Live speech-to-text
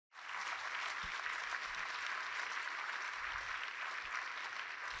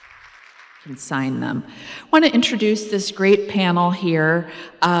can sign them. I want to introduce this great panel here.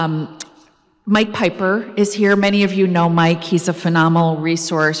 Mike Piper is here. Many of you know Mike. He's a phenomenal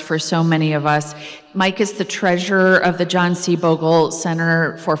resource for so many of us. Mike is the treasurer of the John C. Bogle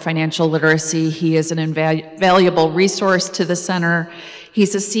Center for Financial Literacy. He is an invaluable resource to the center.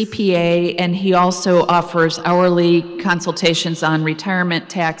 He's a CPA, and he also offers hourly consultations on retirement,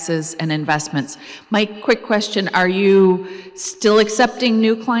 taxes, and investments. Mike, quick question. Are you still accepting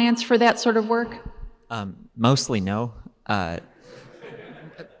new clients for that sort of work? Mostly no.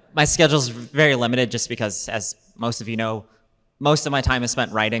 My schedule's very limited just because, as most of you know, most of my time is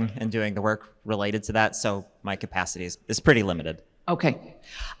spent writing and doing the work related to that, so my capacity is pretty limited. Okay.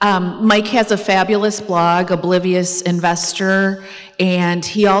 Mike has a fabulous blog, Oblivious Investor, and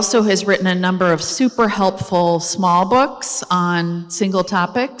he also has written a number of super helpful small books on single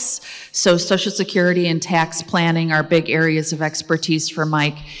topics. So Social Security and tax planning are big areas of expertise for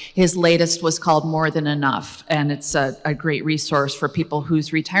Mike. His latest was called More Than Enough, and it's a great resource for people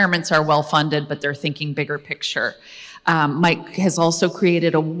whose retirements are well funded, but they're thinking bigger picture. Mike has also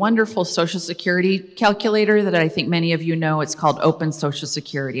created a wonderful Social Security calculator that I think many of you know. It's called Open Social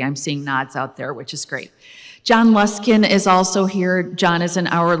Security. I'm seeing nods out there, which is great. Jon Luskin is also here. Jon is an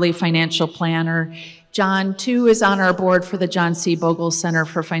hourly financial planner. Jon, too, is on our board for the John C. Bogle Center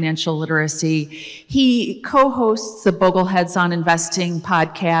for Financial Literacy. He co-hosts the Bogleheads on Investing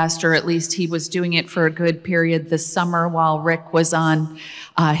podcast, or at least he was doing it for a good period this summer while Rick was on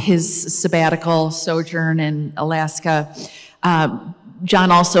his sabbatical sojourn in Alaska.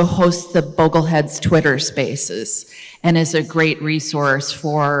 Jon also hosts the Bogleheads Twitter Spaces and is a great resource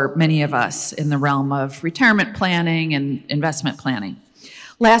for many of us in the realm of retirement planning and investment planning.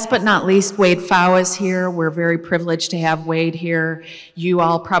 Last but not least, Wade Pfau is here. We're very privileged to have Wade here. You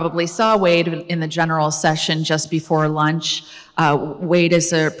all probably saw Wade in the general session just before lunch. Wade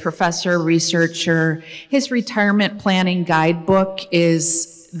is a professor, researcher. His retirement planning guidebook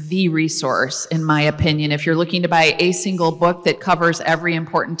is the resource, in my opinion. If you're looking to buy a single book that covers every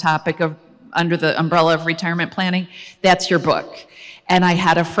important topic under the umbrella of retirement planning, that's your book. And I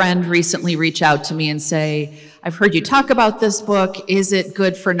had a friend recently reach out to me and say, I've heard you talk about this book. Is it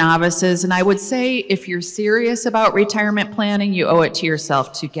good for novices? And I would say if you're serious about retirement planning, you owe it to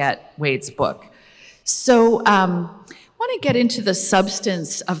yourself to get Wade's book. So I want to get into the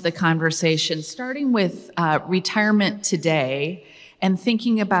substance of the conversation, starting with retirement today and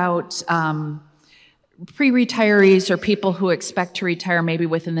thinking about pre-retirees or people who expect to retire maybe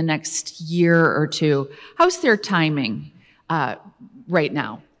within the next year or two. How's their timing right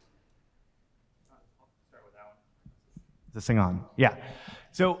now? This thing on? Yeah.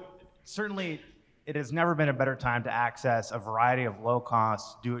 So certainly it has never been a better time to access a variety of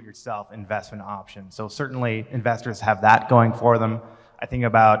low-cost, do-it-yourself investment options. So certainly investors have that going for them. I think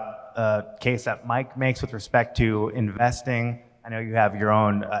about a case that Mike makes with respect to investing. I know you have your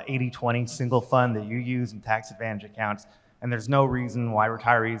own 80-20 single fund that you use in tax advantage accounts, and there's no reason why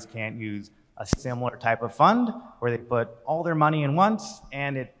retirees can't use a similar type of fund where they put all their money in once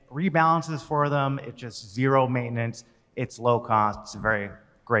and it rebalances for them. It's just zero maintenance. It's low cost. It's a very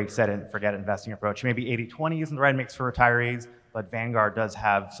great set and forget investing approach. Maybe 80-20 isn't the right mix for retirees, but Vanguard does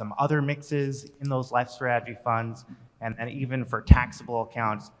have some other mixes in those life strategy funds. And then even for taxable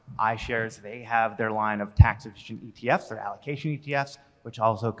accounts, iShares, they have their line of tax efficient ETFs, their allocation ETFs, which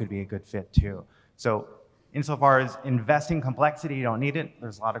also could be a good fit too. So insofar as investing complexity, you don't need it.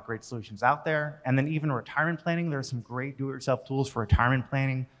 There's a lot of great solutions out there. And then even retirement planning, there's some great do-it-yourself tools for retirement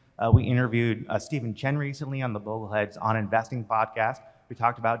planning. We interviewed Stephen Chen recently on the Bogleheads on Investing podcast. We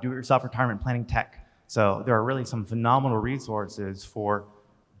talked about do-it-yourself retirement planning tech. So there are really some phenomenal resources for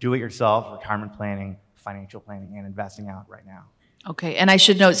do-it-yourself retirement planning, financial planning, and investing out right now. Okay, and I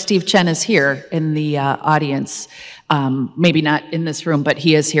should note Steve Chen is here in the audience. Maybe not in this room, but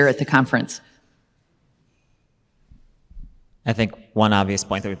he is here at the conference. I think one obvious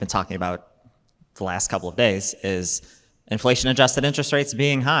point that we've been talking about the last couple of days is inflation-adjusted interest rates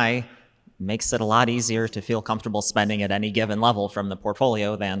being high makes it a lot easier to feel comfortable spending at any given level from the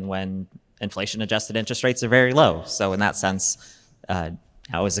portfolio than when inflation-adjusted interest rates are very low. So in that sense,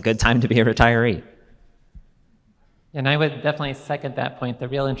 now is a good time to be a retiree. And I would definitely second that point. The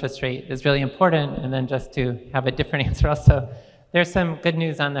real interest rate is really important. And then just to have a different answer also, there's some good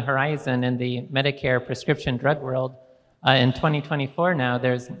news on the horizon in the Medicare prescription drug world. In 2024 now,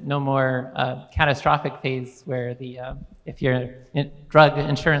 there's no more catastrophic phase where if your drug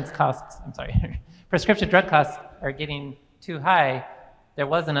insurance costs, prescription drug costs are getting too high, there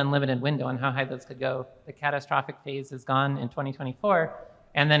was an unlimited window on how high those could go. The catastrophic phase is gone in 2024,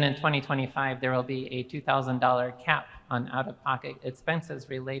 And then in 2025, there will be a $2,000 cap on out-of-pocket expenses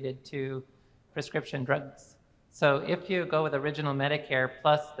related to prescription drugs. So if you go with original Medicare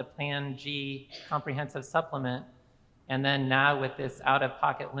plus the Plan G comprehensive supplement, and then now with this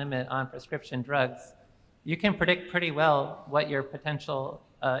out-of-pocket limit on prescription drugs, you can predict pretty well what your potential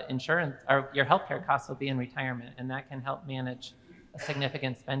insurance or your healthcare costs will be in retirement, and that can help manage a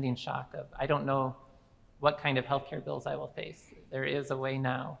significant spending shock of, I don't know what kind of healthcare bills I will face. There is a way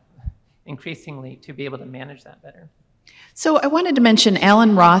now, increasingly, to be able to manage that better. So I wanted to mention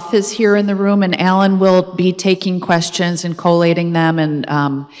Alan Roth is here in the room, and Alan will be taking questions and collating them,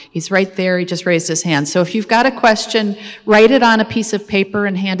 and he's right there. He just raised his hand. So if you've got a question, write it on a piece of paper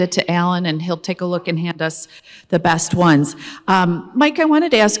and hand it to Alan, and he'll take a look and hand us the best ones. Mike, I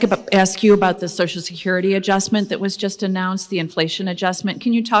wanted to ask you about the Social Security adjustment that was just announced, the inflation adjustment.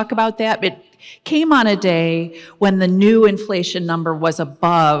 Can you talk about that? It came on a day when the new inflation number was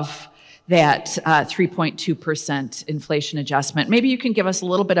above that 3.2% inflation adjustment. Maybe you can give us a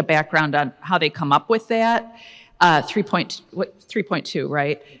little bit of background on how they come up with that. 3.2,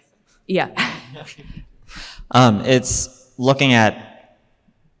 right? Yeah. It's looking at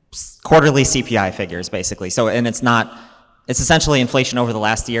quarterly CPI figures, basically. So, and it's essentially inflation over the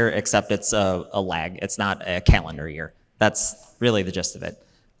last year, except it's a lag. It's not a calendar year. That's really the gist of it.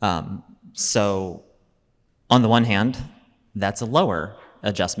 So, on the one hand, that's a lower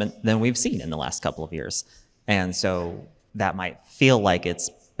adjustment than we've seen in the last couple of years. And so that might feel like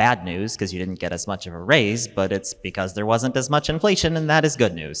it's bad news because you didn't get as much of a raise, but it's because there wasn't as much inflation, and that is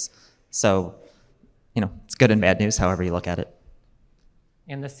good news. So, it's good and bad news, however you look at it.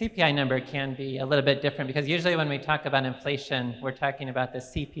 And the CPI number can be a little bit different because usually when we talk about inflation, we're talking about the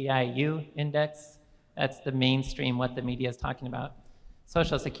CPI-U index. That's the mainstream, what the media is talking about.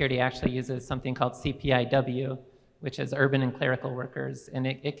 Social Security actually uses something called CPI-W, which is urban and clerical workers, and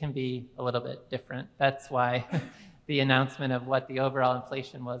it can be a little bit different. That's why the announcement of what the overall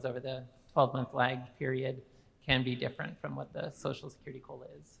inflation was over the 12-month lag period can be different from what the Social Security COLA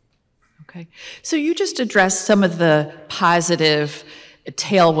is. Okay, so you just addressed some of the positive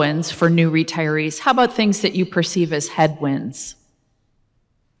tailwinds for new retirees. How about things that you perceive as headwinds?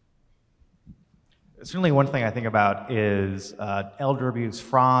 Certainly one thing I think about is elder abuse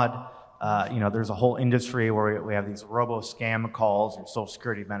fraud. There's a whole industry where we have these robo-scam calls. Your Social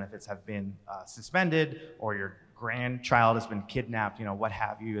Security benefits have been suspended, or your grandchild has been kidnapped, what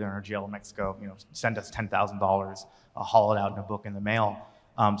have you. They're in a jail in Mexico, send us $10,000, haul it out in a book in the mail.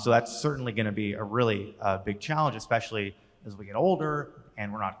 So that's certainly going to be a really big challenge, especially as we get older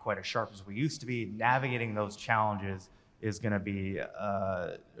and we're not quite as sharp as we used to be. Navigating those challenges is going to be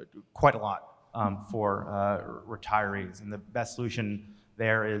quite a lot for retirees. And the best solution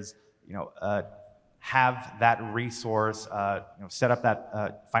there is have that resource, set up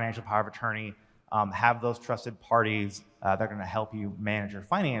that financial power of attorney, have those trusted parties that are going to help you manage your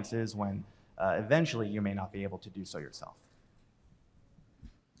finances when eventually you may not be able to do so yourself.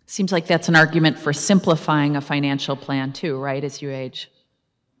 Seems like that's an argument for simplifying a financial plan too, right, as you age?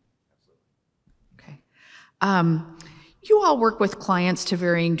 Okay. You all work with clients to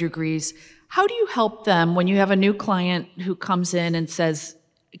varying degrees. How do you help them when you have a new client who comes in and says,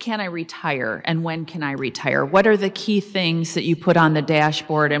 can I retire, and when can I retire? What are the key things that you put on the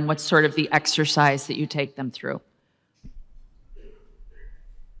dashboard, and what's sort of the exercise that you take them through?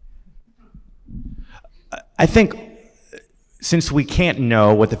 I think since we can't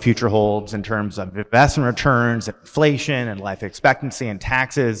know what the future holds in terms of investment returns, inflation, and life expectancy and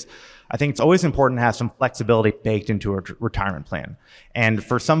taxes, I think it's always important to have some flexibility baked into a retirement plan. And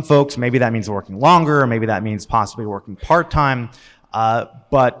for some folks, maybe that means working longer, or maybe that means possibly working part-time.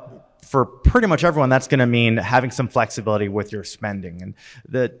 But for pretty much everyone, that's going to mean having some flexibility with your spending. And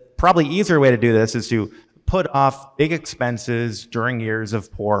the probably easier way to do this is to put off big expenses during years of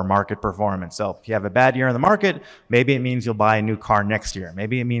poor market performance. So if you have a bad year in the market, maybe it means you'll buy a new car next year.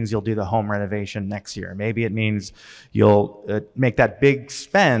 Maybe it means you'll do the home renovation next year. Maybe it means you'll make that big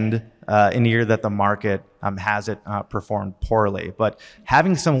spend in a year that the market hasn't performed poorly. But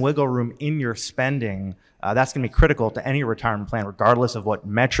having some wiggle room in your spending, that's going to be critical to any retirement plan, regardless of what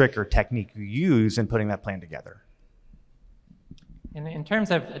metric or technique you use in putting that plan together. In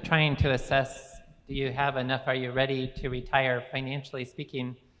terms of trying to assess, do you have enough, are you ready to retire financially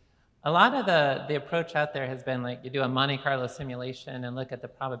speaking, a lot of the approach out there has been like you do a Monte Carlo simulation and look at the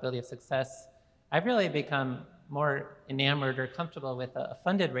probability of success. I've really become more enamored or comfortable with a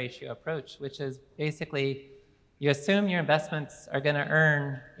funded ratio approach, which is basically you assume your investments are going to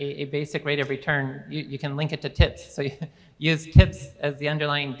earn a basic rate of return. You can link it to tips. So you use tips as the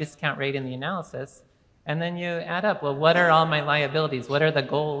underlying discount rate in the analysis. And then you add up, well, what are all my liabilities? What are the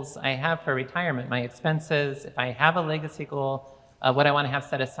goals I have for retirement? My expenses, if I have a legacy goal, what I want to have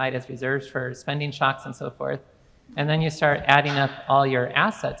set aside as reserves for spending shocks and so forth. And then you start adding up all your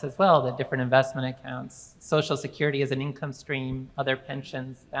assets as well, the different investment accounts, Social Security as an income stream, other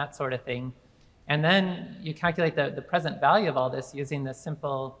pensions, that sort of thing. And then you calculate the present value of all this using the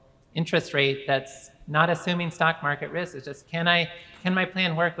simple interest rate that's not assuming stock market risk. It's just, can my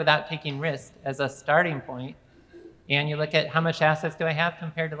plan work without taking risk as a starting point? And you look at how much assets do I have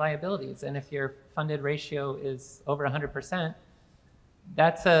compared to liabilities. And if your funded ratio is over 100%,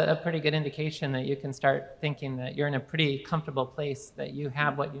 that's a pretty good indication that you can start thinking that you're in a pretty comfortable place, that you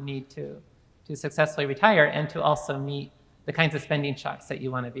have what you need to successfully retire and to also meet the kinds of spending shocks that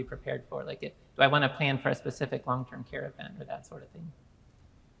you want to be prepared for. Like, do I want to plan for a specific long-term care event or that sort of thing?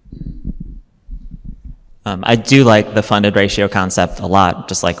 I do like the funded ratio concept a lot,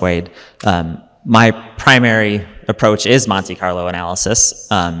 just like Wade. My primary approach is Monte Carlo analysis,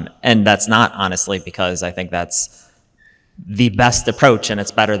 and that's not honestly because I think that's the best approach and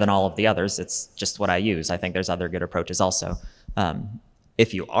it's better than all of the others. It's just what I use. I think there's other good approaches also.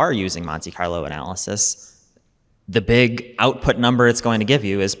 If you are using Monte Carlo analysis, the big output number it's going to give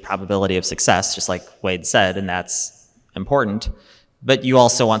you is probability of success, just like Wade said, and that's important. But you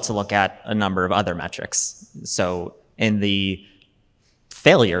also want to look at a number of other metrics. So in the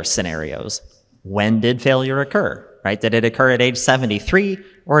failure scenarios, when did failure occur, right? Did it occur at age 73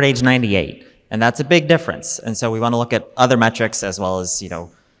 or at age 98? And that's a big difference. And so we want to look at other metrics as well as,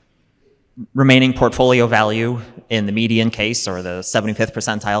 remaining portfolio value in the median case or the 75th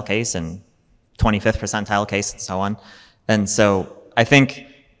percentile case and 25th percentile case and so on. And so I think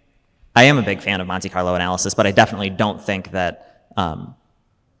I am a big fan of Monte Carlo analysis, but I definitely don't think that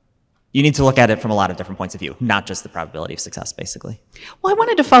you need to look at it from a lot of different points of view, not just the probability of success, basically. Well, I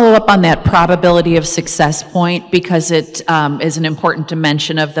wanted to follow up on that probability of success point because it is an important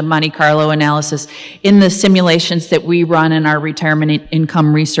dimension of the Monte Carlo analysis. In the simulations that we run in our retirement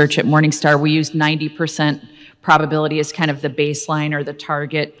income research at Morningstar, we use 90% probability as kind of the baseline or the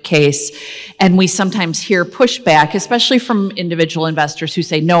target case. And we sometimes hear pushback, especially from individual investors who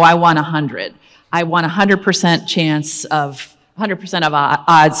say, no, I want 100. I want 100% chance of 100% of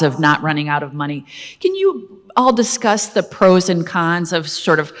odds of not running out of money. Can you all discuss the pros and cons of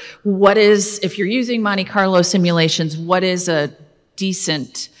sort of what is, if you're using Monte Carlo simulations, what is a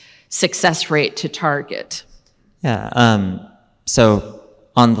decent success rate to target? Yeah, so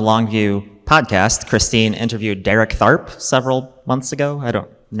on the Longview podcast, Christine interviewed Derek Tharp several months ago. I don't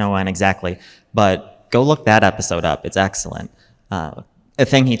know when exactly, but go look that episode up. It's excellent. A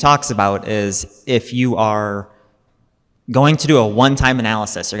thing he talks about is if you are going to do a one-time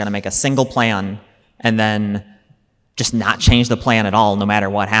analysis, you're going to make a single plan and then just not change the plan at all no matter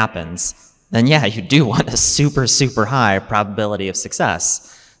what happens, then yeah, you do want a super, super high probability of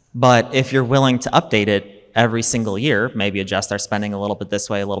success. But if you're willing to update it every single year, maybe adjust our spending a little bit this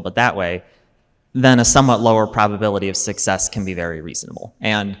way, a little bit that way, then a somewhat lower probability of success can be very reasonable.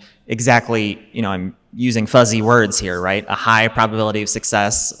 And exactly, I'm using fuzzy words here, right? A high probability of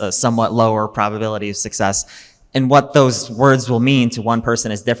success, a somewhat lower probability of success. And what those words will mean to one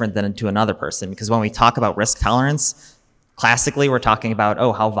person is different than to another person. Because when we talk about risk tolerance, classically we're talking about,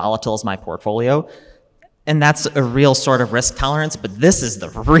 oh, how volatile is my portfolio? And that's a real sort of risk tolerance, but this is the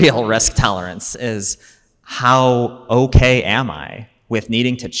real risk tolerance, is how okay am I with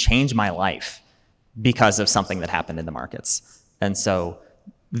needing to change my life because of something that happened in the markets? And so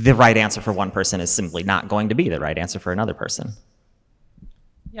the right answer for one person is simply not going to be the right answer for another person.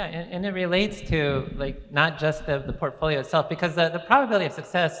 Yeah, and it relates to not just the portfolio itself, because the probability of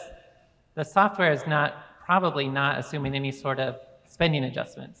success, the software is probably not assuming any sort of spending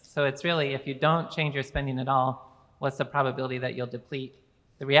adjustments. So it's really, if you don't change your spending at all, what's the probability that you'll deplete?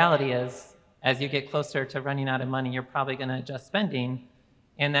 The reality is, as you get closer to running out of money, you're probably going to adjust spending,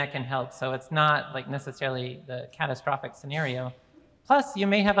 and that can help. So it's not necessarily the catastrophic scenario. Plus, you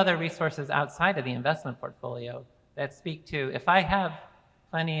may have other resources outside of the investment portfolio that speak to, if I have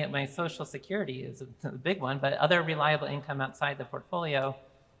plenty of my Social Security is a big one, but other reliable income outside the portfolio,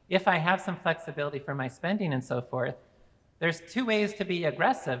 if I have some flexibility for my spending and so forth, there's two ways to be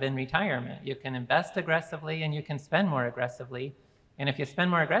aggressive in retirement. You can invest aggressively and you can spend more aggressively. And if you spend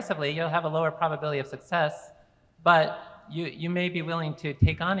more aggressively, you'll have a lower probability of success, but you may be willing to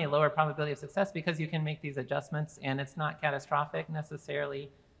take on a lower probability of success because you can make these adjustments and it's not catastrophic necessarily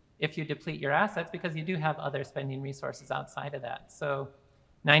if you deplete your assets because you do have other spending resources outside of that. So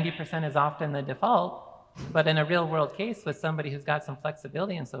 90% is often the default, but in a real world case with somebody who's got some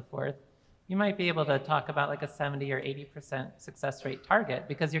flexibility and so forth, you might be able to talk about like a 70 or 80% success rate target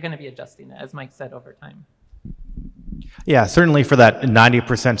because you're going to be adjusting it, as Mike said, over time. Yeah, certainly for that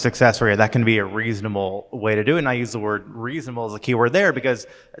 90% success rate, that can be a reasonable way to do it. And I use the word reasonable as a key word there because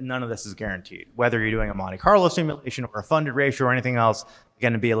none of this is guaranteed. Whether you're doing a Monte Carlo simulation or a funded ratio or anything else,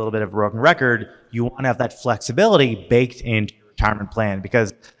 again, to be a little bit of a broken record, you want to have that flexibility baked into your retirement plan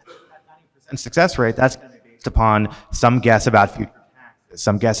because that 90% success rate, that's going to be based upon some guess about future taxes,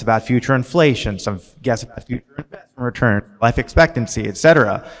 some guess about future inflation, some guess about future investment return, life expectancy, et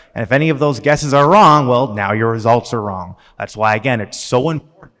cetera. And if any of those guesses are wrong, well, now your results are wrong. That's why, again, it's so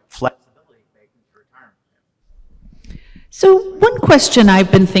important, flexibility baked into your retirement plan. So one question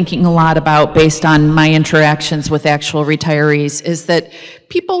I've been thinking a lot about based on my interactions with actual retirees is that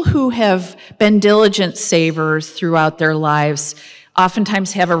people who have been diligent savers throughout their lives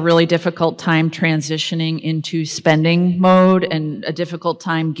oftentimes have a really difficult time transitioning into spending mode and a difficult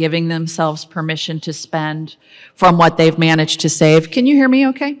time giving themselves permission to spend from what they've managed to save. Can you hear me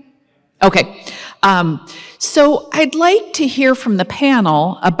okay? Okay. So I'd like to hear from the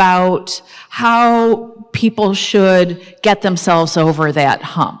panel about how people should get themselves over that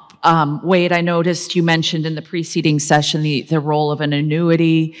hump. Wade, I noticed you mentioned in the preceding session the role of an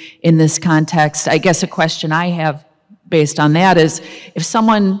annuity in this context. I guess a question I have based on that is, if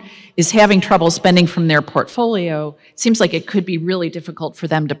someone is having trouble spending from their portfolio, it seems like it could be really difficult for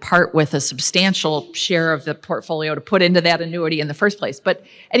them to part with a substantial share of the portfolio to put into that annuity in the first place. But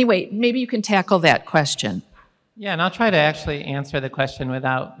anyway, maybe you can tackle that question. Yeah, and I'll try to actually answer the question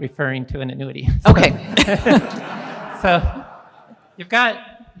without referring to an annuity. Okay. So you've got,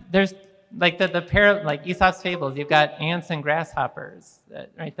 there's like the pair, like Aesop's fables, you've got ants and grasshoppers,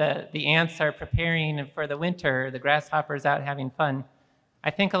 right? The ants are preparing for the winter, the grasshoppers out having fun.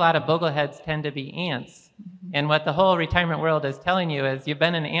 I think a lot of bogleheads tend to be ants. And what the whole retirement world is telling you is you've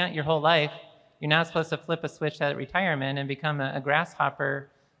been an ant your whole life, you're not supposed to flip a switch at retirement and become a grasshopper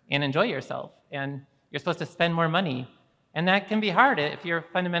and enjoy yourself. And you're supposed to spend more money. And that can be hard if you're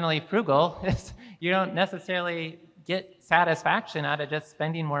fundamentally frugal. You don't necessarily get satisfaction out of just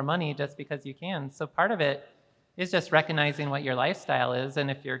spending more money just because you can. So part of it is just recognizing what your lifestyle is, and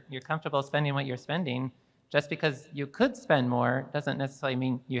if you're comfortable spending what you're spending, just because you could spend more doesn't necessarily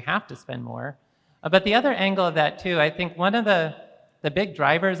mean you have to spend more. But the other angle of that too, I think one of the big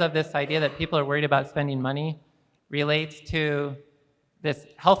drivers of this idea that people are worried about spending money relates to this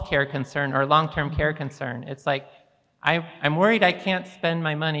healthcare concern or long-term care concern. It's like, I'm worried I can't spend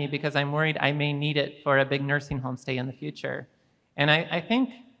my money because I'm worried I may need it for a big nursing home stay in the future. And I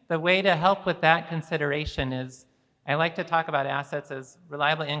think the way to help with that consideration is, I like to talk about assets as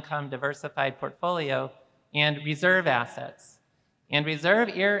reliable income, diversified portfolio, and reserve assets. And reserve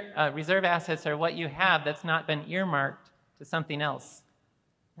assets are what you have that's not been earmarked to something else.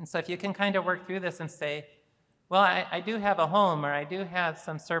 And so if you can kind of work through this and say, well, I do have a home, or I do have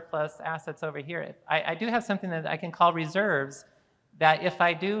some surplus assets over here. I do have something that I can call reserves, that if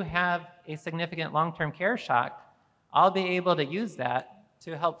I do have a significant long-term care shock, I'll be able to use that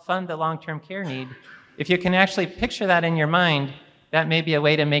to help fund the long-term care need. If you can actually picture that in your mind, that may be a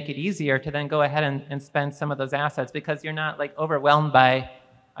way to make it easier to then go ahead and spend some of those assets, because you're not like overwhelmed by,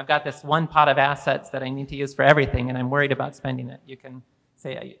 I've got this one pot of assets that I need to use for everything and I'm worried about spending it. You can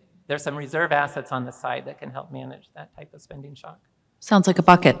say, there's some reserve assets on the side that can help manage that type of spending shock. Sounds like a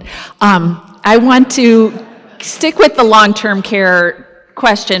bucket. I want to stick with the long-term care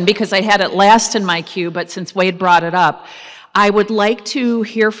question because I had it last in my queue, but since Wade brought it up, I would like to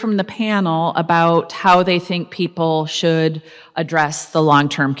hear from the panel about how they think people should address the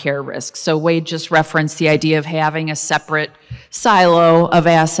long-term care risk. So Wade just referenced the idea of having a separate silo of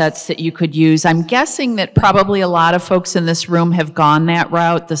assets that you could use. I'm guessing that probably a lot of folks in this room have gone that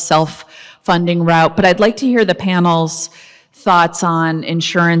route, the self-funding route, but I'd like to hear the panel's thoughts on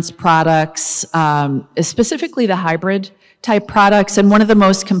insurance products, specifically the hybrid type products. And one of the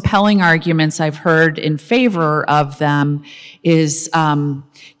most compelling arguments I've heard in favor of them is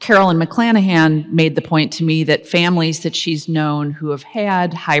Carolyn McClanahan made the point to me that families that she's known who have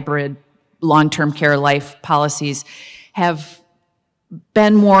had hybrid long-term care life policies have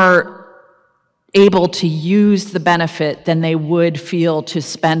been more able to use the benefit than they would feel to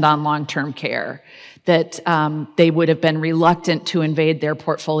spend on long-term care, that they would have been reluctant to invade their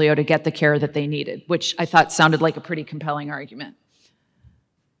portfolio to get the care that they needed, which I thought sounded like a pretty compelling argument.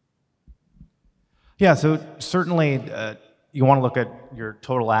 Yeah, so certainly you want to look at your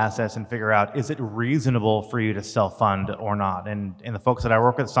total assets and figure out, is it reasonable for you to self-fund or not? And the folks that I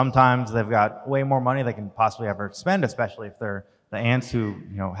work with, sometimes they've got way more money they can possibly ever spend, especially if they're the ants who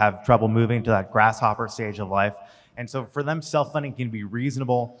have trouble moving to that grasshopper stage of life. And so for them, self-funding can be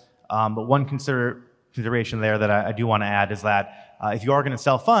reasonable. But one consideration there that I do want to add is that if you are going to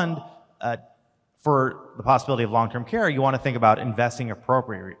self-fund, for the possibility of long-term care, you want to think about investing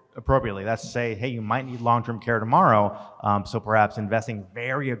appropriately. That's to say, hey, you might need long-term care tomorrow, so perhaps investing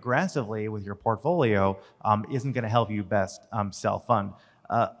very aggressively with your portfolio isn't going to help you best self-fund.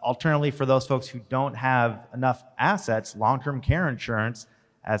 Alternatively, for those folks who don't have enough assets, long-term care insurance,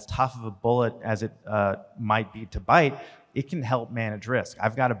 as tough of a bullet as it might be to bite, it can help manage risk.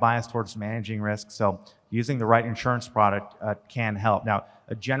 I've got a bias towards managing risk, so using the right insurance product can help. Now,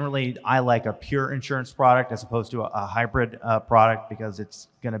 generally, I like a pure insurance product as opposed to a hybrid product because it's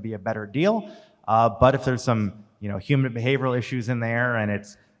going to be a better deal. But if there's some, human behavioral issues in there, and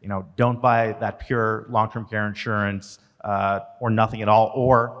it's, don't buy that pure long-term care insurance or nothing at all,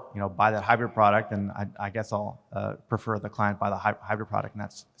 or buy that hybrid product, then I guess I'll prefer the client buy the hybrid product in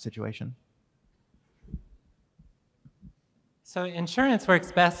that situation. So insurance works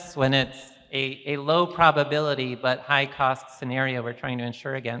best when it's a low probability but high cost scenario we're trying to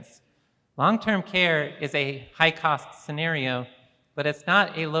insure against. Long-term care is a high cost scenario, but it's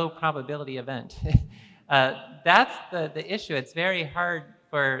not a low probability event. That's the issue. It's very hard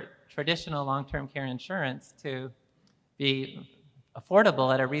for traditional long-term care insurance to be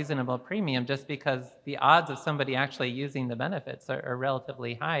affordable at a reasonable premium just because the odds of somebody actually using the benefits are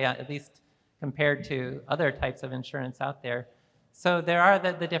relatively high, at least compared to other types of insurance out there. So there are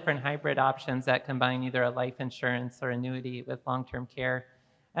the different hybrid options that combine either a life insurance or annuity with long-term care.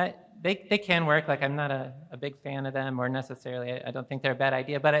 They can work. Like, I'm not a big fan of them, or necessarily, I don't think they're a bad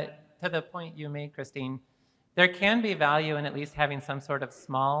idea. But to the point you made, Christine, there can be value in at least having some sort of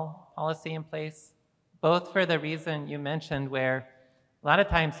small policy in place, both for the reason you mentioned, where a lot of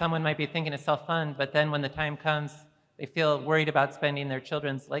times someone might be thinking to self-fund, but then when the time comes, they feel worried about spending their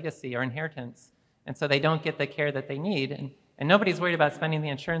children's legacy or inheritance. And so they don't get the care that they need. And nobody's worried about spending the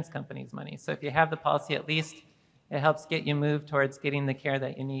insurance company's money. So if you have the policy, at least it helps get you moved towards getting the care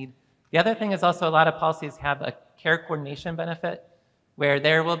that you need. The other thing is also a lot of policies have a care coordination benefit, where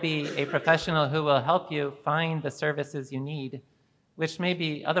there will be a professional who will help you find the services you need, which may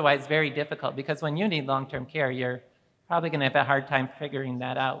be otherwise very difficult, because when you need long-term care, you're probably going to have a hard time figuring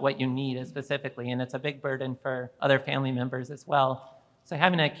that out, what you need specifically, and it's a big burden for other family members as well. So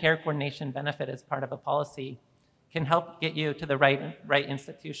having a care coordination benefit as part of a policy can help get you to the right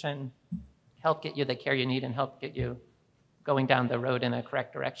institution, help get you the care you need, and help get you going down the road in a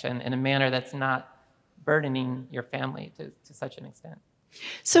correct direction in a manner that's not burdening your family to such an extent.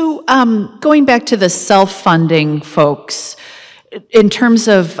 So going back to the self-funding folks, in terms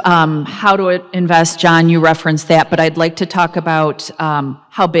of how to invest, John, you referenced that, but I'd like to talk about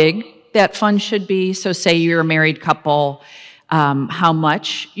how big that fund should be. So say you're a married couple, how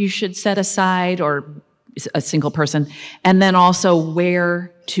much you should set aside, or a single person, and then also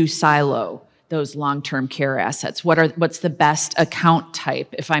where to silo those long-term care assets. What's the best account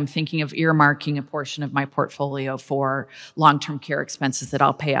type if I'm thinking of earmarking a portion of my portfolio for long-term care expenses that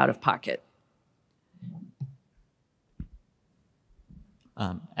I'll pay out of pocket?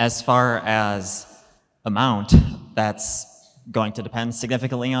 As far as amount, that's going to depend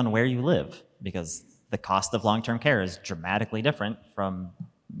significantly on where you live, because the cost of long-term care is dramatically different from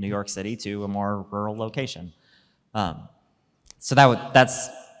New York City to a more rural location. So that's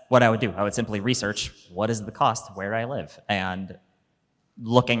what I would do. I would simply research what is the cost where I live, and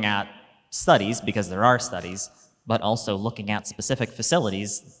looking at studies, because there are studies, but also looking at specific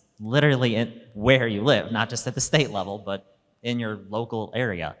facilities literally where you live, not just at the state level, but in your local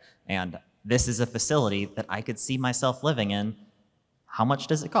area. And this is a facility that I could see myself living in. How much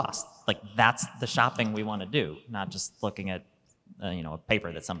does it cost? Like, that's the shopping we want to do, not just looking at a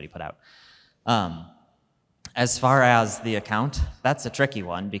paper that somebody put out. As far as the account, that's a tricky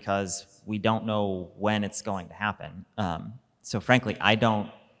one because we don't know when it's going to happen. So frankly, I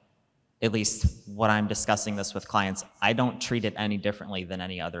don't, at least what I'm discussing this with clients, I don't treat it any differently than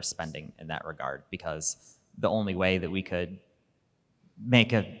any other spending in that regard, because the only way that we could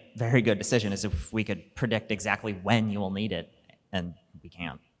make a very good decision is if we could predict exactly when you will need it, and we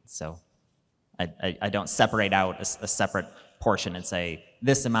can't. So I don't separate out a separate portion and say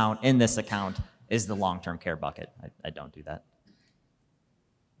this amount in this account is the long-term care bucket. I don't do that.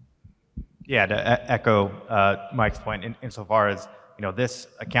 Yeah, to echo Mike's point, insofar as this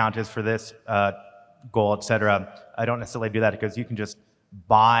account is for this goal, et cetera, I don't necessarily do that because you can just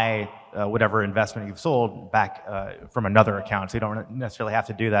buy whatever investment you've sold back from another account, so you don't necessarily have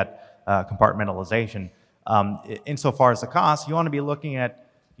to do that compartmentalization. Insofar as the cost, you want to be looking at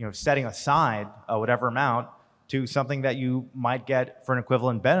setting aside whatever amount to something that you might get for an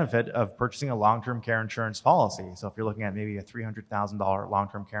equivalent benefit of purchasing a long-term care insurance policy. So if you're looking at maybe a $300,000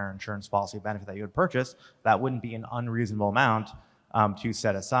 long-term care insurance policy benefit that you would purchase, that wouldn't be an unreasonable amount to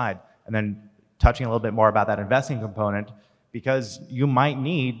set aside. And then touching a little bit more about that investing component, because you might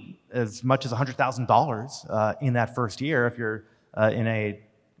need as much as $100,000 in that first year if you're in a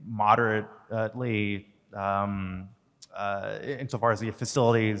moderately, insofar as the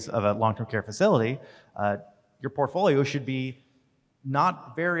facilities of a long-term care facility, your portfolio should be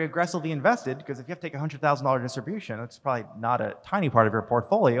not very aggressively invested, because if you have to take a $100,000 distribution, it's probably not a tiny part of your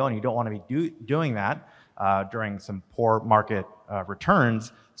portfolio, and you don't want to be doing that during some poor market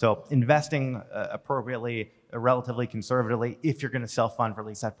returns. So investing appropriately, relatively conservatively, if you're going to self-fund for at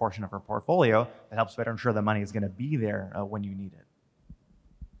least that portion of your portfolio, that helps better ensure the money is going to be there when you need it.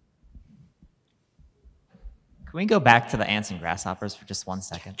 Can we go back to the ants and grasshoppers for just 1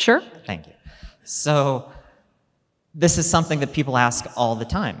 second? Sure. Thank you. So this is something that people ask all the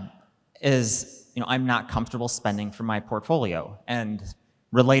time is, I'm not comfortable spending from my portfolio. And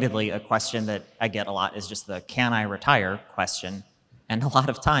relatedly, a question that I get a lot is just the can I retire question. And a lot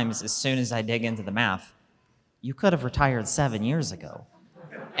of times, as soon as I dig into the math, you could have retired 7 years ago.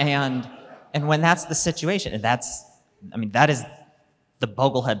 And when that's the situation, and that is the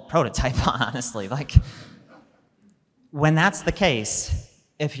Boglehead prototype, honestly. Like, when that's the case,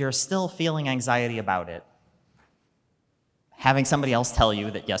 if you're still feeling anxiety about it, having somebody else tell you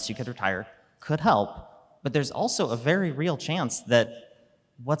that, yes, you could retire could help, but there's also a very real chance that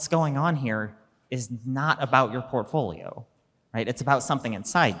what's going on here is not about your portfolio, right? It's about something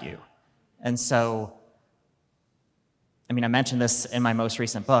inside you. And so, I mentioned this in my most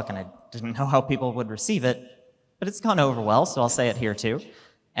recent book, and I didn't know how people would receive it, but it's gone over well, so I'll say it here too.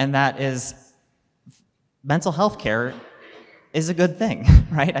 And that is, mental health care is a good thing,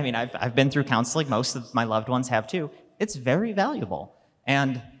 right? I've been through counseling. Most of my loved ones have too. It's very valuable.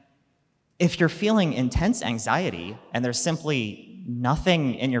 And if you're feeling intense anxiety and there's simply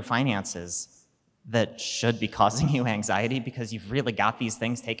nothing in your finances that should be causing you anxiety because you've really got these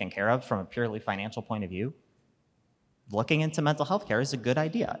things taken care of from a purely financial point of view, looking into mental health care is a good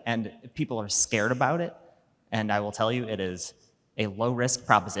idea. And people are scared about it. And I will tell you, it is a low-risk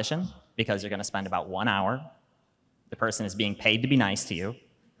proposition because you're going to spend about 1 hour. The person is being paid to be nice to you.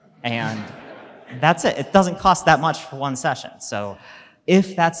 And that's it. It doesn't cost that much for one session. So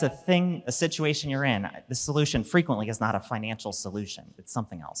if that's a situation you're in, the solution frequently is not a financial solution. It's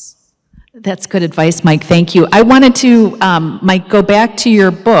something else. That's good advice, Mike. Thank you. I wanted to, Mike, go back to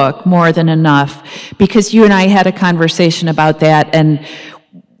your book, More Than Enough, because you and I had a conversation about that, and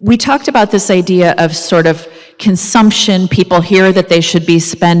we talked about this idea of sort of consumption. People hear that they should be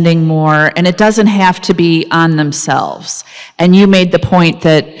spending more, and it doesn't have to be on themselves. And you made the point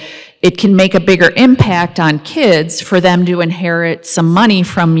that it can make a bigger impact on kids for them to inherit some money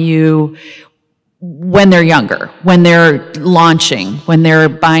from you when they're younger, when they're launching, when they're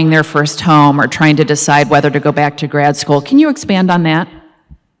buying their first home or trying to decide whether to go back to grad school. Can you expand on that?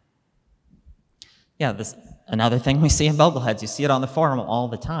 Yeah, another thing we see in Bogleheads, you see it on the forum all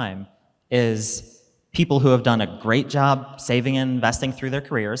the time, is people who have done a great job saving and investing through their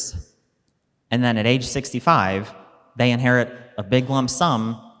careers, and then at age 65, they inherit a big lump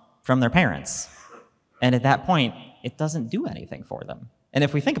sum from their parents. And at that point, it doesn't do anything for them. And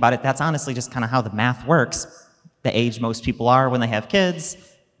if we think about it, that's honestly just kind of how the math works. The age most people are when they have kids,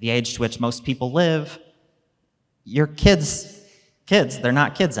 the age to which most people live. Your kids, they're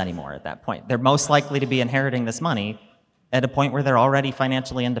not kids anymore at that point. They're most likely to be inheriting this money at a point where they're already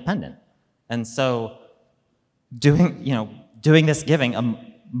financially independent. And so doing this giving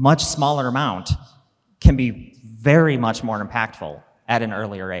a much smaller amount can be very much more impactful at an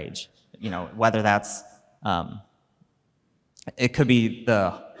earlier age. Whether that's, it could be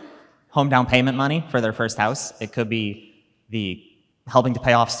the home down payment money for their first house. It could be the helping to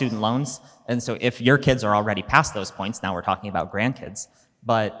pay off student loans. And so if your kids are already past those points, now we're talking about grandkids,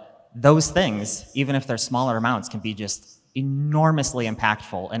 but those things, even if they're smaller amounts, can be just enormously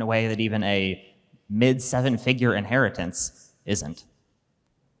impactful in a way that even a mid-7-figure inheritance isn't.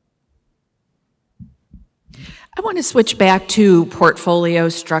 I want to switch back to portfolio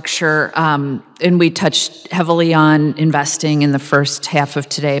structure, and we touched heavily on investing in the first half of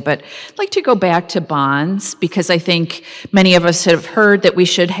today, but I'd like to go back to bonds because I think many of us have heard that we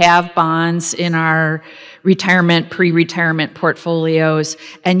should have bonds in our retirement, pre-retirement portfolios,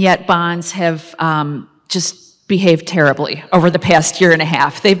 and yet bonds have just behaved terribly over the past year and a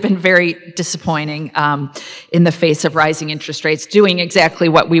half. They've been very disappointing in the face of rising interest rates, doing exactly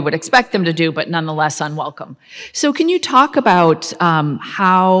what we would expect them to do, but nonetheless unwelcome. So can you talk about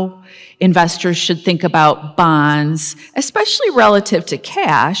how investors should think about bonds, especially relative to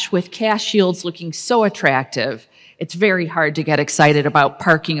cash, with cash yields looking so attractive? It's very hard to get excited about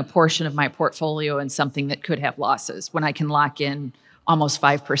parking a portion of my portfolio in something that could have losses when I can lock in almost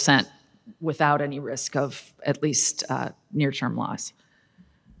 5% without any risk of at least near-term loss.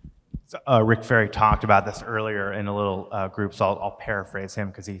 So, Rick F.I.R.E talked about this earlier in a little group, so I'll paraphrase him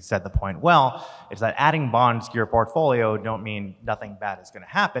because he said the point well. It's that adding bonds to your portfolio don't mean nothing bad is going to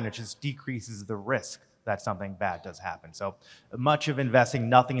happen. It just decreases the risk that something bad does happen. So much of investing,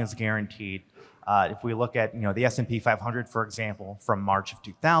 nothing is guaranteed. If we look at the S&P 500, for example, from March of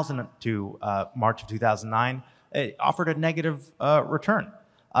 2000 to March of 2009, it offered a negative return.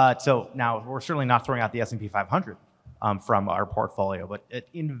 So now we're certainly not throwing out the S&P 500 from our portfolio, but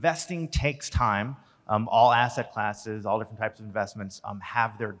investing takes time. All asset classes, all different types of investments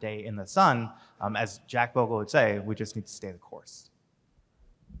have their day in the sun. As Jack Bogle would say, we just need to stay the course.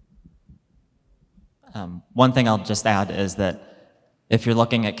 One thing I'll just add is that if you're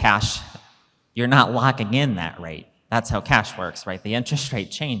looking at cash, you're not locking in that rate. That's how cash works, right? The interest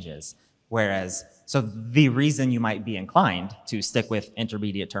rate changes. So the reason you might be inclined to stick with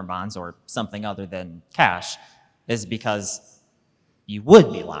intermediate term bonds or something other than cash is because you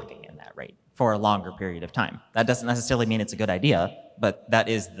would be locking in that rate for a longer period of time. That doesn't necessarily mean it's a good idea, but that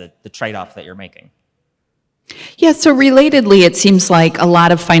is the trade-off that you're making. Yeah, so relatedly, it seems like a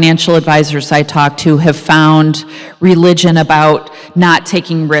lot of financial advisors I talk to have found religion about not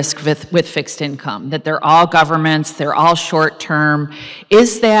taking risk with fixed income, that they're all governments, they're all short-term.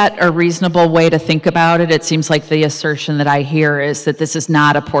 Is that a reasonable way to think about it? It seems like the assertion that I hear is that this is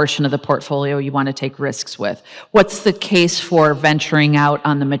not a portion of the portfolio you want to take risks with. What's the case for venturing out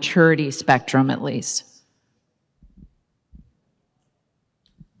on the maturity spectrum, at least?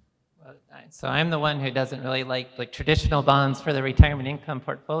 So I'm the one who doesn't really like traditional bonds for the retirement income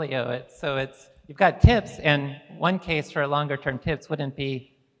portfolio. You've got TIPS, and one case for a longer term TIPS wouldn't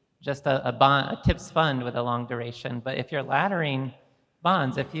be just a TIPS fund with a long duration. But if you're laddering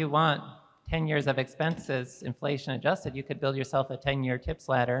bonds, if you want 10 years of expenses, inflation adjusted, you could build yourself a 10-year TIPS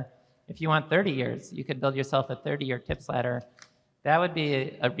ladder. If you want 30 years, you could build yourself a 30-year TIPS ladder. That would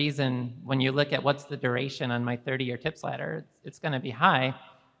be a reason when you look at what's the duration on my 30-year TIPS ladder, it's going to be high,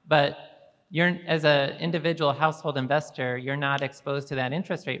 but as an individual household investor, you're not exposed to that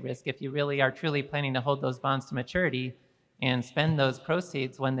interest rate risk if you really are truly planning to hold those bonds to maturity and spend those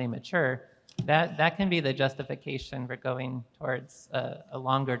proceeds when they mature. That can be the justification for going towards a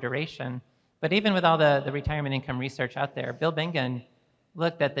longer duration. But even with all the retirement income research out there, Bill Bengen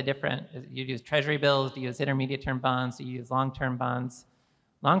looked at the different, you use treasury bills, you use intermediate term bonds, you use long-term bonds.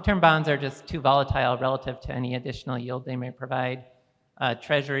 Long-term bonds are just too volatile relative to any additional yield they may provide.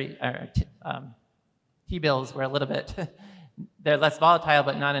 T-bills were a little bit, they're less volatile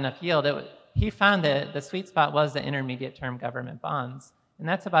but not enough yield. He found that the sweet spot was the intermediate term government bonds, and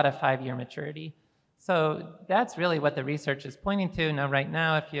that's about a 5-year maturity. So that's really what the research is pointing to. Now, right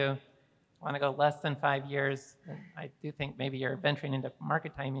now, if you want to go less than 5 years, I do think maybe you're venturing into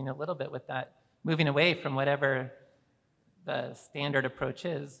market timing a little bit with that, moving away from whatever the standard approach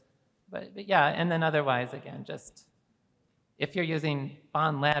is. But yeah, and then otherwise, again, just if you're using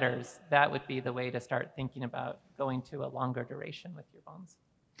bond ladders, that would be the way to start thinking about going to a longer duration with your bonds.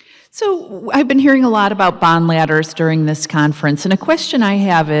 So I've been hearing a lot about bond ladders during this conference, and a question I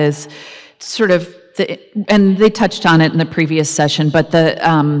have is sort of, and they touched on it in the previous session, but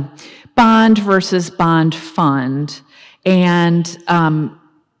the bond versus bond fund, and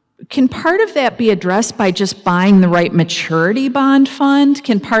can part of that be addressed by just buying the right maturity bond fund?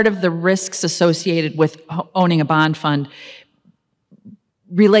 Can part of the risks associated with owning a bond fund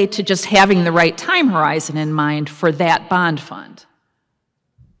relate to just having the right time horizon in mind for that bond fund?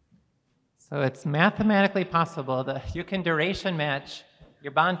 So it's mathematically possible that you can duration match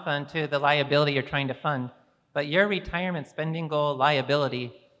your bond fund to the liability you're trying to fund, but your retirement spending goal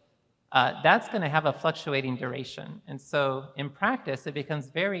liability, that's going to have a fluctuating duration. And so in practice, it becomes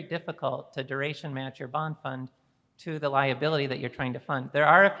very difficult to duration match your bond fund to the liability that you're trying to fund. There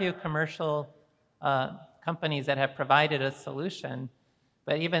are a few commercial companies that have provided a solution,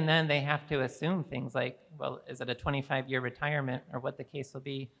 but even then they have to assume things like, well, is it a 25-year retirement or what the case will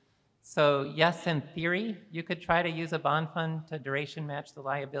be? So yes, in theory, you could try to use a bond fund to duration match the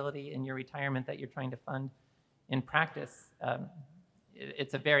liability in your retirement that you're trying to fund. In practice,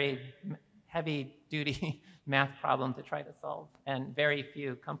 it's a very heavy-duty math problem to try to solve, and very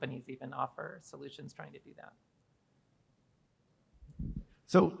few companies even offer solutions trying to do that.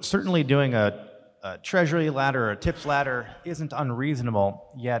 So certainly doing a treasury ladder or a tips ladder isn't unreasonable,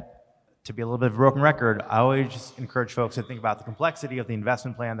 yet to be a little bit of a broken record, I always just encourage folks to think about the complexity of the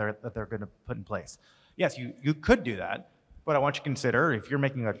investment plan that they're going to put in place. Yes, you could do that, but I want you to consider if you're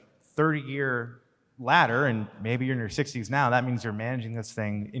making a 30-year ladder and maybe you're in your 60s now, that means you're managing this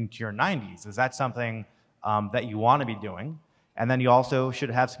thing into your 90s. Is that something that you want to be doing? And then you also should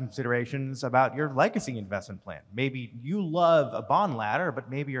have some considerations about your legacy investment plan. Maybe you love a bond ladder,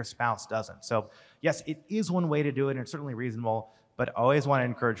 but maybe your spouse doesn't. So yes, it is one way to do it, and it's certainly reasonable, but I always want to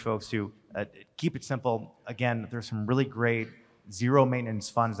encourage folks to keep it simple. Again, there's some really great zero maintenance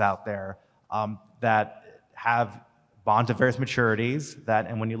funds out there that have bonds of various maturities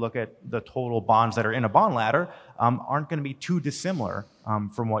and when you look at the total bonds that are in a bond ladder, aren't going to be too dissimilar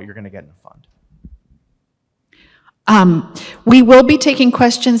from what you're going to get in a fund. We will be taking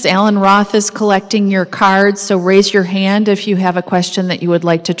questions. Alan Roth is collecting your cards, so raise your hand if you have a question that you would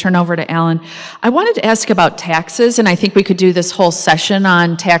like to turn over to Alan. I wanted to ask about taxes, and I think we could do this whole session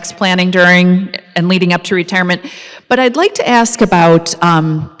on tax planning during and leading up to retirement. But I'd like to ask about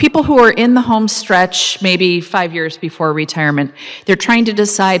people who are in the home stretch, maybe 5 years before retirement. They're trying to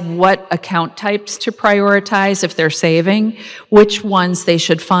decide what account types to prioritize if they're saving, which ones they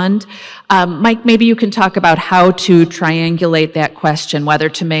should fund. Mike, maybe you can talk about how to triangulate that question, whether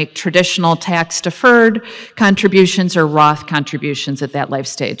to make traditional tax-deferred contributions or Roth contributions at that life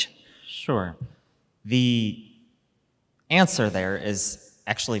stage. Sure. The answer there is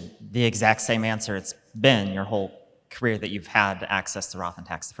actually the exact same answer it's been your whole career that you've had access to Roth and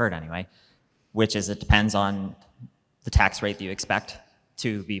tax-deferred anyway, which is it depends on the tax rate that you expect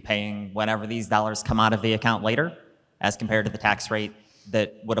to be paying whenever these dollars come out of the account later, as compared to the tax rate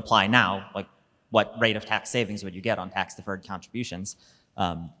that would apply now, like what rate of tax savings would you get on tax-deferred contributions.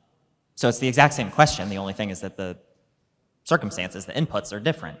 So it's the exact same question. The only thing is that the circumstances, the inputs are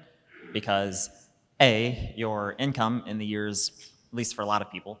different because A, your income in the years, at least for a lot of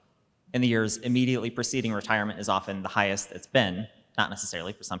people, in the years immediately preceding retirement is often the highest it's been. Not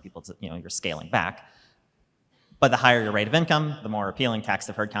necessarily, for some people, it's, you're scaling back. But the higher your rate of income, the more appealing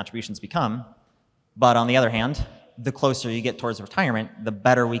tax-deferred contributions become. But on the other hand, the closer you get towards retirement, the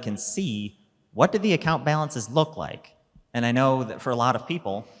better we can see what do the account balances look like. And I know that for a lot of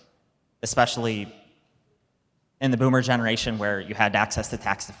people, especially in the boomer generation where you had access to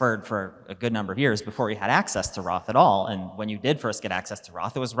tax-deferred for a good number of years before you had access to Roth at all, and when you did first get access to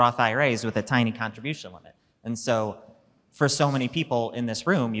Roth, it was Roth IRAs with a tiny contribution limit. And so for so many people in this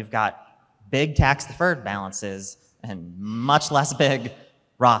room, you've got big tax-deferred balances and much less big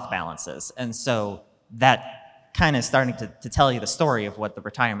Roth balances. And so that kind of starting to tell you the story of what the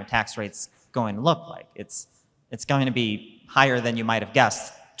retirement tax rate's going to look like. It's going to be higher than you might have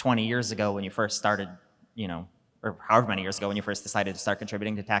guessed 20 years ago when you first started, or however many years ago when you first decided to start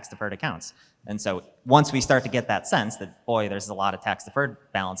contributing to tax-deferred accounts. And so once we start to get that sense that, boy, there's a lot of tax-deferred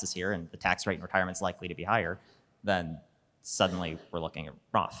balances here and the tax rate in retirement is likely to be higher, then suddenly we're looking at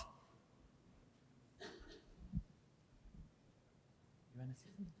Roth.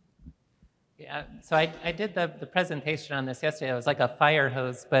 Yeah, so I did the presentation on this yesterday. It was like a fire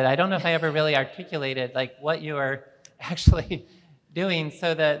hose, but I don't know if I ever really articulated like what you are actually doing.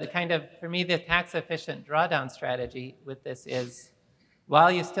 So the kind of, for me, the tax-efficient drawdown strategy with this is,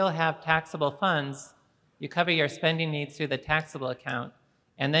 while you still have taxable funds, you cover your spending needs through the taxable account,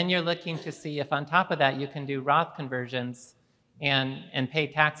 and then you're looking to see if on top of that you can do Roth conversions and pay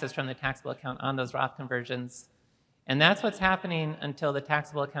taxes from the taxable account on those Roth conversions. And that's what's happening until the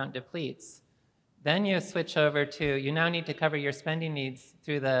taxable account depletes. Then you switch over to, you now need to cover your spending needs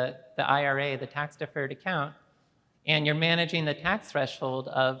through the IRA, the tax-deferred account, and you're managing the tax threshold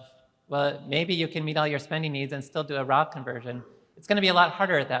of, well, maybe you can meet all your spending needs and still do a Roth conversion. It's going to be a lot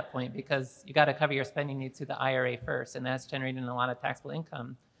harder at that point because you got to cover your spending needs through the IRA first, and that's generating a lot of taxable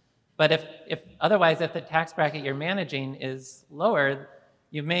income. But if otherwise, if the tax bracket you're managing is lower,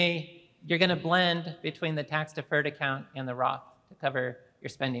 you're going to blend between the tax-deferred account and the Roth to cover your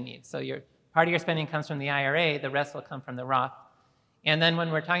spending needs. So part of your spending comes from the IRA, the rest will come from the Roth. And then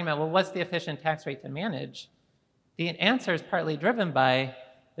when we're talking about, well, what's the efficient tax rate to manage? The answer is partly driven by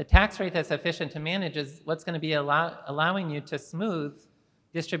the tax rate that's efficient to manage is what's going to be allowing you to smooth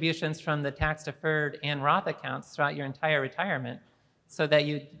distributions from the tax-deferred and Roth accounts throughout your entire retirement so that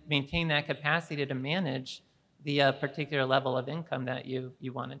you maintain that capacity to manage the particular level of income that you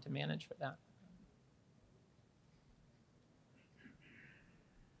wanted to manage for that.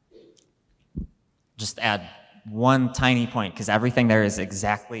 Just add one tiny point, because everything there is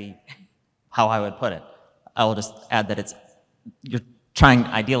exactly how I would put it. I will just add that you're trying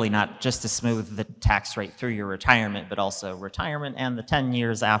ideally not just to smooth the tax rate through your retirement, but also retirement and the 10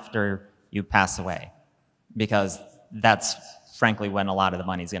 years after you pass away. Because that's frankly when a lot of the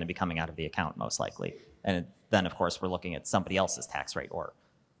money is going to be coming out of the account most likely. And then of course we're looking at somebody else's tax rate, or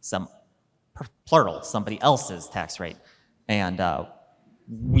plural, somebody else's tax rate. And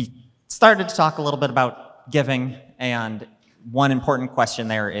we started to talk a little bit about giving, and one important question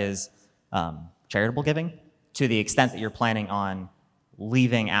there is charitable giving. To the extent that you're planning on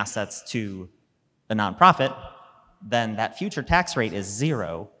leaving assets to the nonprofit, then that future tax rate is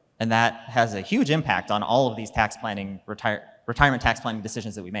 0, and that has a huge impact on all of these tax planning, retirement tax planning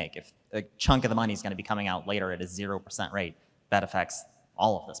decisions that we make. If a chunk of the money is going to be coming out later at a 0% rate, that affects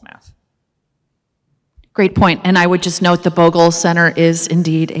all of this math. Great point. And I would just note the Bogle Center is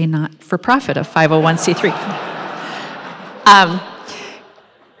indeed a not-for-profit, a 501c3.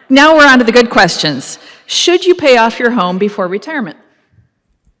 Now we're on to the good questions. Should you pay off your home before retirement?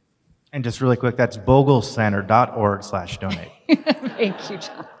 And just really quick, that's boglecenter.org/donate. Thank you,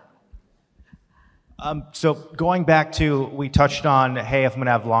 John. So going back to, we touched on, hey, if I'm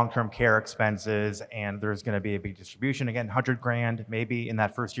gonna have long-term care expenses and there's gonna be a big distribution, again, 100 grand, maybe in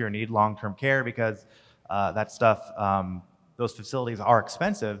that first year you need long-term care because that stuff, those facilities are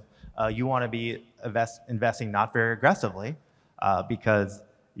expensive. You wanna be investing not very aggressively because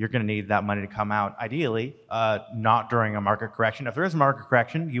you're gonna need that money to come out, ideally, not during a market correction. If there is a market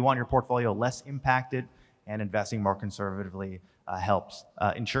correction, you want your portfolio less impacted, and investing more conservatively helps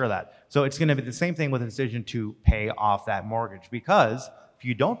ensure that. So it's gonna be the same thing with the decision to pay off that mortgage, because if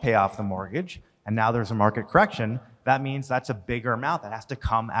you don't pay off the mortgage, and now there's a market correction, that means that's a bigger amount that has to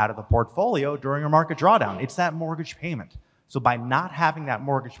come out of the portfolio during a market drawdown. It's that mortgage payment. So by not having that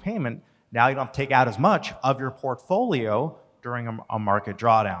mortgage payment, now you don't have to take out as much of your portfolio during a market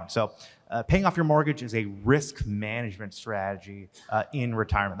drawdown. So paying off your mortgage is a risk management strategy in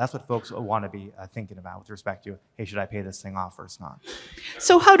retirement. That's what folks want to be thinking about with respect to, hey, should I pay this thing off versus not?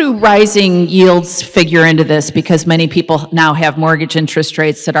 So how do rising yields figure into this? Because many people now have mortgage interest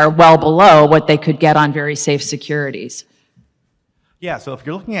rates that are well below what they could get on very safe securities. Yeah, so if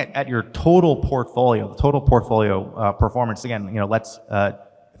you're looking at your total portfolio, the total portfolio performance, again, let's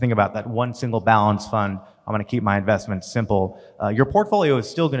think about that one single balance fund. I'm going to keep my investments simple. Your portfolio is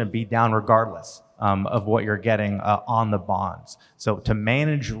still going to be down regardless of what you're getting on the bonds. So to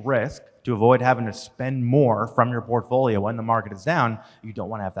manage risk, to avoid having to spend more from your portfolio when the market is down, you don't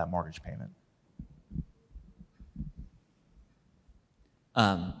want to have that mortgage payment.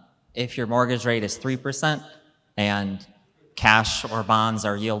 If your mortgage rate is 3% and cash or bonds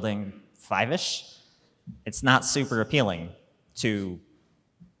are yielding 5-ish, it's not super appealing to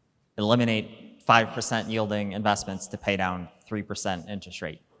eliminate 5% yielding investments to pay down 3% interest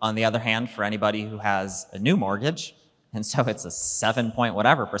rate. On the other hand, for anybody who has a new mortgage, and so it's a 7 point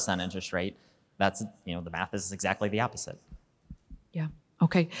whatever % interest rate, that's, the math is exactly the opposite. Yeah,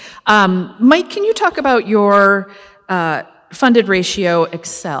 okay. Mike, can you talk about your funded ratio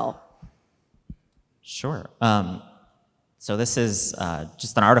Excel? Sure. So this is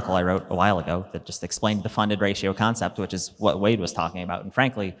just an article I wrote a while ago that just explained the funded ratio concept, which is what Wade was talking about. And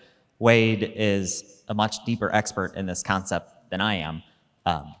frankly, Wade is a much deeper expert in this concept than I am.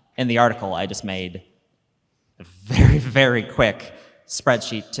 In the article, I just made a very, very quick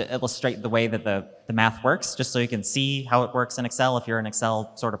spreadsheet to illustrate the way that the math works, just so you can see how it works in Excel if you're an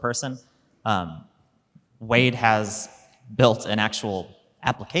Excel sort of person. Wade has built an actual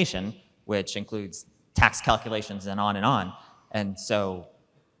application which includes tax calculations and on and on. And so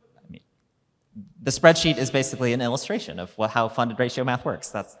the spreadsheet is basically an illustration of how funded ratio math works.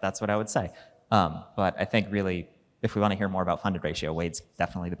 That's what I would say. But I think really, if we want to hear more about funded ratio, Wade's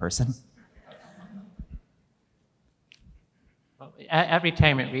definitely the person. Well, at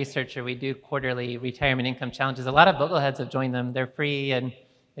Retirement Researcher, we do quarterly retirement income challenges. A lot of Bogleheads have joined them. They're free, and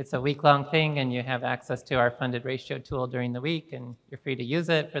it's a week-long thing, and you have access to our funded ratio tool during the week, and you're free to use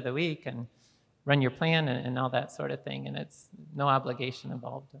it for the week and run your plan and all that sort of thing, and it's no obligation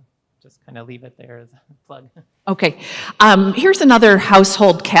involved. Just kind of leave it there as a plug. Okay. Here's another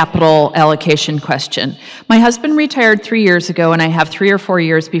household capital allocation question. My husband retired 3 years ago, and I have 3 or 4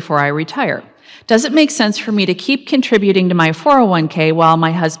 years before I retire. Does it make sense for me to keep contributing to my 401k while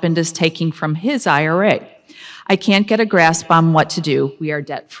my husband is taking from his IRA? I can't get a grasp on what to do. We are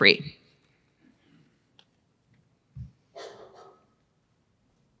debt-free.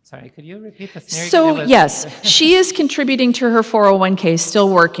 Sorry, could you repeat the scenario? So, yes, she is contributing to her 401k, still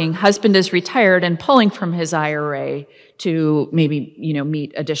working. Husband is retired and pulling from his IRA to maybe,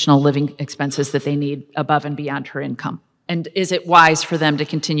 meet additional living expenses that they need above and beyond her income. And is it wise for them to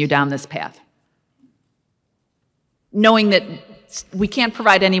continue down this path? Knowing that we can't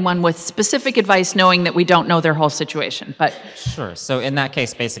provide anyone with specific advice knowing that we don't know their whole situation, but. Sure. So in that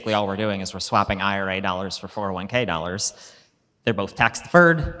case, basically all we're doing is we're swapping IRA dollars for 401k dollars. They're both tax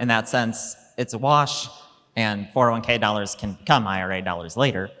deferred. In that sense, it's a wash, and 401k dollars can become IRA dollars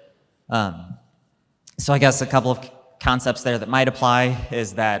later. So I guess a couple of concepts there that might apply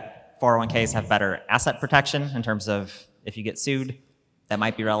is that 401ks have better asset protection in terms of if you get sued, that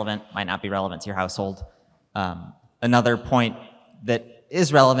might be relevant, might not be relevant to your household. Another point that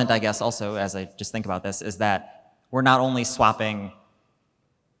is relevant, I guess, also as I just think about this, is that we're not only swapping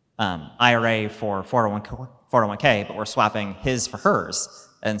IRA for 401k, but we're swapping his for hers.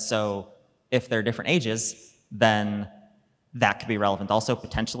 And so if they're different ages, then that could be relevant also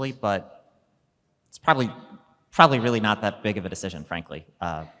potentially, but it's probably really not that big of a decision, frankly.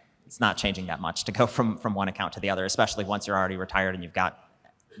 It's not changing that much to go from one account to the other, especially once you're already retired and you've got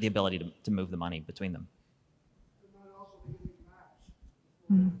the ability to move the money between them.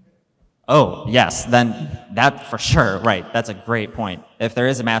 Oh, yes, then that for sure, right, that's a great point. If there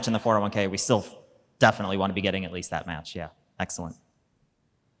is a match in the 401k, we still definitely want to be getting at least that match, yeah, excellent.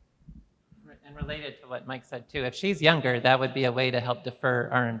 And related to what Mike said too, if she's younger, that would be a way to help defer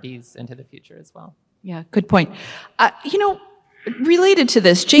RMDs into the future as well. Yeah, good point. You know, related to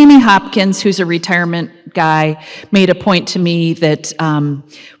this, Jamie Hopkins, who's a retirement guy, made a point to me that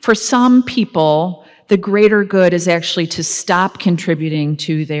for some people, the greater good is actually to stop contributing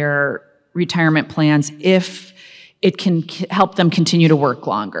to their retirement plans if it can help them continue to work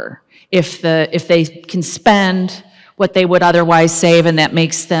longer. If they can spend what they would otherwise save, and that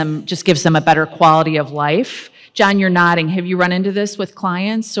makes them, just gives them a better quality of life. John, you're nodding. Have you run into this with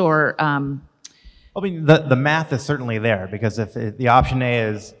clients or? I mean, the math is certainly there, because if the option A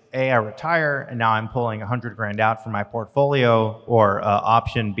is, A, I retire and now I'm pulling 100 grand out from my portfolio, or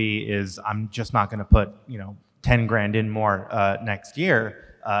option B is I'm just not going to put 10 grand in more next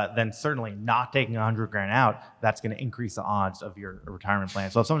year, then certainly not taking 100 grand out, that's going to increase the odds of your retirement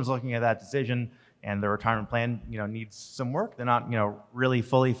plan. So if someone's looking at that decision and their retirement plan needs some work, they're not really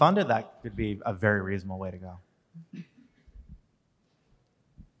fully funded, that could be a very reasonable way to go.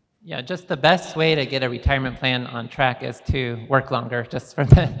 Yeah, just the best way to get a retirement plan on track is to work longer. Just from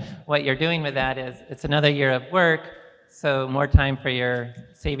what you're doing with that is it's another year of work, so more time for your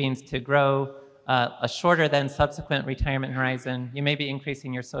savings to grow, a shorter than subsequent retirement horizon. You may be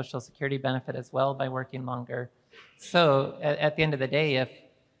increasing your Social Security benefit as well by working longer. So at the end of the day, if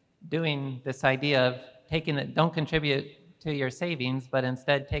doing this idea of don't contribute to your savings, but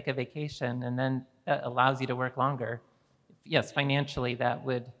instead take a vacation, and then that allows you to work longer, yes, financially that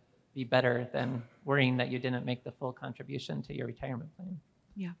would be better than worrying that you didn't make the full contribution to your retirement plan.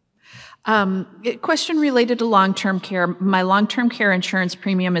 Yeah. Question related to long-term care. My long-term care insurance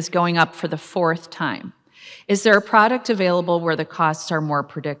premium is going up for the 4th time. Is there a product available where the costs are more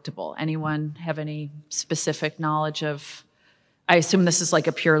predictable? Anyone have any specific knowledge of? I assume this is like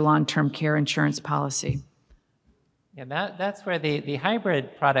a pure long-term care insurance policy. Yeah, that's where the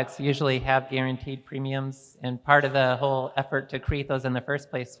hybrid products usually have guaranteed premiums, and part of the whole effort to create those in the first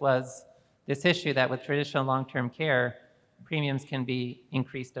place was this issue that with traditional long-term care, premiums can be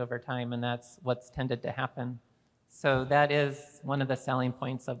increased over time, and that's what's tended to happen. So that is one of the selling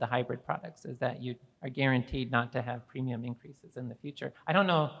points of the hybrid products, is that you are guaranteed not to have premium increases in the future. I don't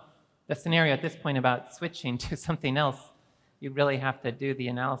know the scenario at this point about switching to something else. You really have to do the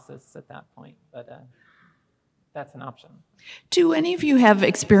analysis at that point, but that's an option. Do any of you have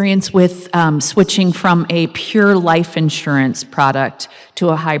experience with switching from a pure life insurance product to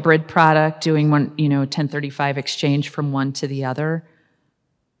a hybrid product, doing one, 1035 exchange from one to the other?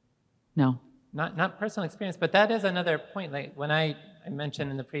 No. Not personal experience, but that is another point. Like when I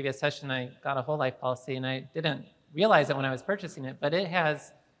mentioned in the previous session, I got a whole life policy, and I didn't realize it when I was purchasing it, but it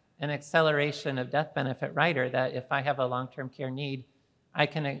has an acceleration of death benefit rider that if I have a long-term care need,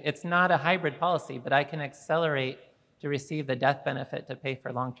 it's not a hybrid policy, but I can accelerate to receive the death benefit to pay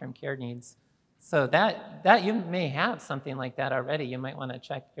for long-term care needs. So that you may have something like that already. You might want to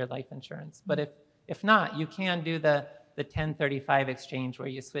check your life insurance. But if not, you can do the 1035 exchange where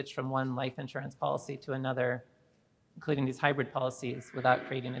you switch from one life insurance policy to another, including these hybrid policies, without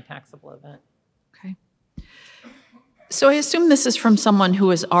creating a taxable event. Okay. So I assume this is from someone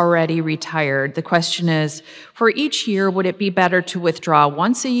who is already retired. The question is, for each year, would it be better to withdraw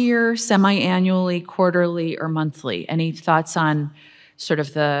once a year, semi-annually, quarterly, or monthly? Any thoughts on sort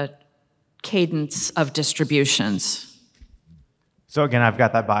of the cadence of distributions? So again, I've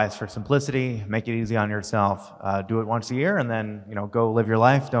got that bias for simplicity. Make it easy on yourself. Do it once a year, and then go live your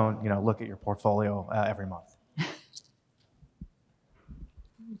life. Don't look at your portfolio every month.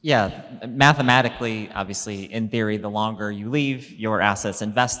 Yeah, mathematically, obviously, in theory, the longer you leave your assets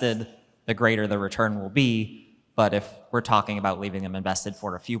invested, the greater the return will be. But if we're talking about leaving them invested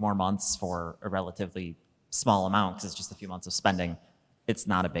for a few more months for a relatively small amount, because it's just a few months of spending, it's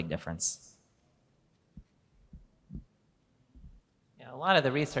not a big difference. Yeah, a lot of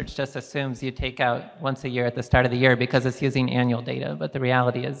the research just assumes you take out once a year at the start of the year because it's using annual data, but the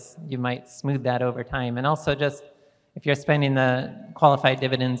reality is you might smooth that over time. And also just if you're spending the qualified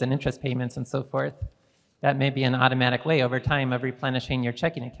dividends and interest payments and so forth, that may be an automatic way over time of replenishing your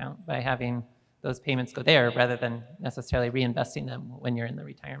checking account by having those payments go there rather than necessarily reinvesting them when you're in the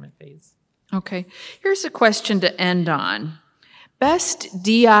retirement phase. Okay, here's a question to end on. Best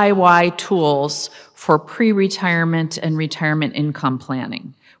DIY tools for pre-retirement and retirement income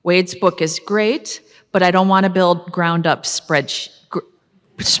planning. Wade's book is great, but I don't want to build ground-up spreadsheets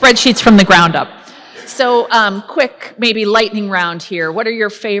from the ground up. So quick, maybe lightning round here. What are your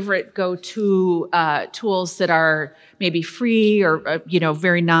favorite go-to tools that are maybe free or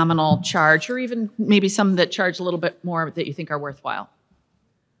very nominal charge, or even maybe some that charge a little bit more that you think are worthwhile?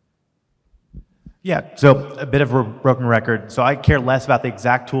 Yeah, so a bit of a broken record. So I care less about the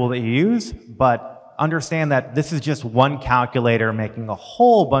exact tool that you use, but understand that this is just one calculator making a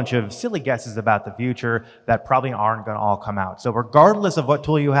whole bunch of silly guesses about the future that probably aren't going to all come out. So regardless of what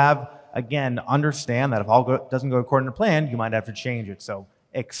tool you have, again, understand that if all doesn't go according to plan, you might have to change it. So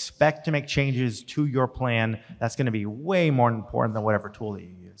expect to make changes to your plan. That's going to be way more important than whatever tool that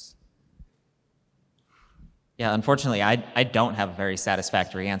you use. Yeah, unfortunately, I don't have a very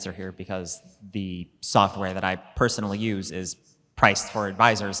satisfactory answer here because the software that I personally use is priced for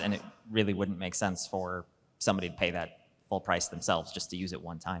advisors, and it really wouldn't make sense for somebody to pay that full price themselves just to use it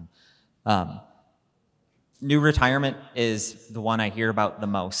one time. New retirement is the one I hear about the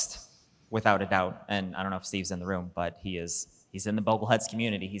most, without a doubt. And I don't know if Steve's in the room, but he's in the Bogleheads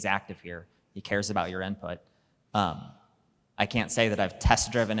community. He's active here. He cares about your input. I can't say that I've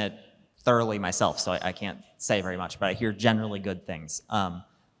test driven it thoroughly myself, so I can't say very much, but I hear generally good things.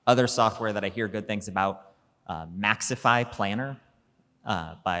 Other software that I hear good things about, Maxify Planner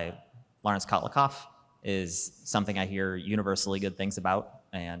by Lawrence Kotlikoff is something I hear universally good things about,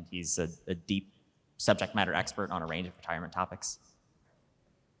 and he's a deep subject matter expert on a range of retirement topics.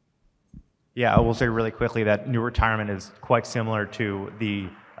 Yeah, I will say really quickly that new retirement is quite similar to the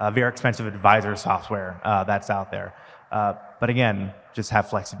very expensive advisor software that's out there. But again, just have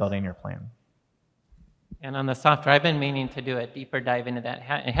flexibility in your plan. And on the software, I've been meaning to do a deeper dive into that.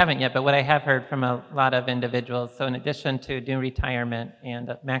 I haven't yet, but what I have heard from a lot of individuals, so in addition to new retirement and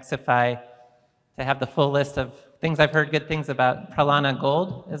Maxify, to have the full list of things I've heard good things about, Pralana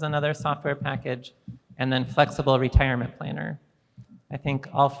Gold is another software package, and then Flexible Retirement Planner. I think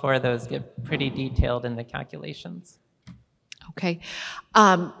all four of those get pretty detailed in the calculations. Okay.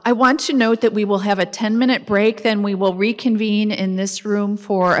 I want to note that we will have a 10-minute break, then we will reconvene in this room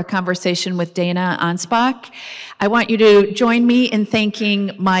for a conversation with Dana Ansbach. I want you to join me in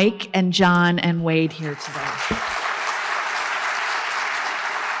thanking Mike and Jon and Wade here today.